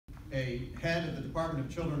a head of the Department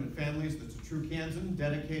of Children and Families that's a true Kansan,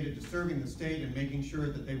 dedicated to serving the state and making sure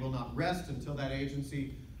that they will not rest until that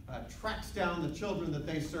agency tracks down the children that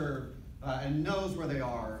they serve and knows where they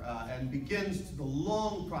are and begins the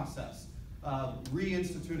long process of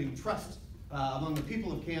reinstituting trust among the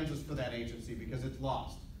people of Kansas for that agency, because it's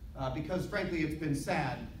lost. Because frankly, it's been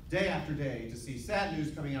sad day after day to see sad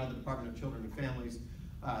news coming out of the Department of Children and Families.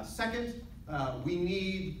 Second, we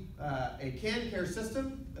need a KanCare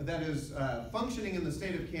system that is functioning in the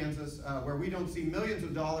state of Kansas, where we don't see millions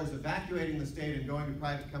of dollars evacuating the state and going to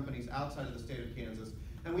private companies outside of the state of Kansas.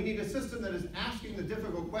 And we need a system that is asking the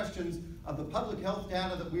difficult questions of the public health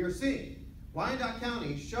data that we are seeing. Wyandotte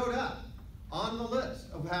County showed up on the list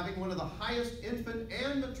of having one of the highest infant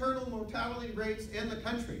and maternal mortality rates in the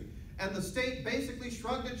country. And the state basically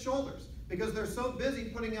shrugged its shoulders because they're so busy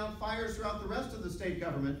putting out fires throughout the rest of the state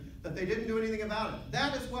government that they didn't do anything about it.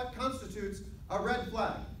 That is what constitutes a red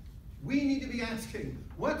flag. We need to be asking,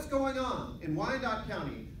 what's going on in Wyandotte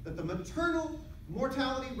County that the maternal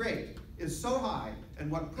mortality rate is so high,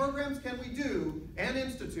 and what programs can we do and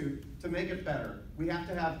institute to make it better? We have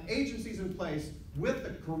to have agencies in place with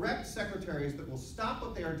the correct secretaries that will stop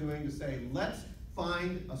what they are doing to say, let's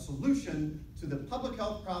find a solution to the public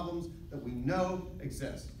health problems that we know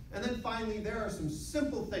exist. And then finally, there are some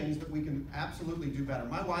simple things that we can absolutely do better.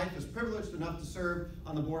 My wife is privileged enough to serve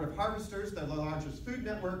on the board of Harvesters, the largest food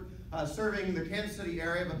network, serving the Kansas City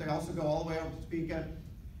area, but they also go all the way up to Topeka.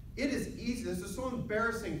 It is easy, this is so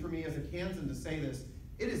embarrassing for me as a Kansan to say this,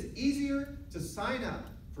 it is easier to sign up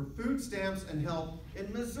for food stamps and help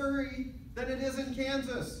in Missouri than it is in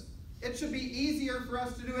Kansas. It should be easier for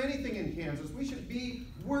us to do anything in Kansas. We should be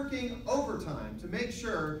working overtime to make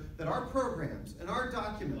sure that our programs and our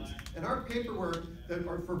documents and our paperwork that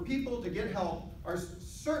are for people to get help are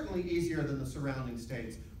certainly easier than the surrounding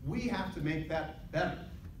states. We have to make that better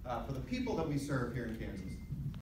for the people that we serve here in Kansas.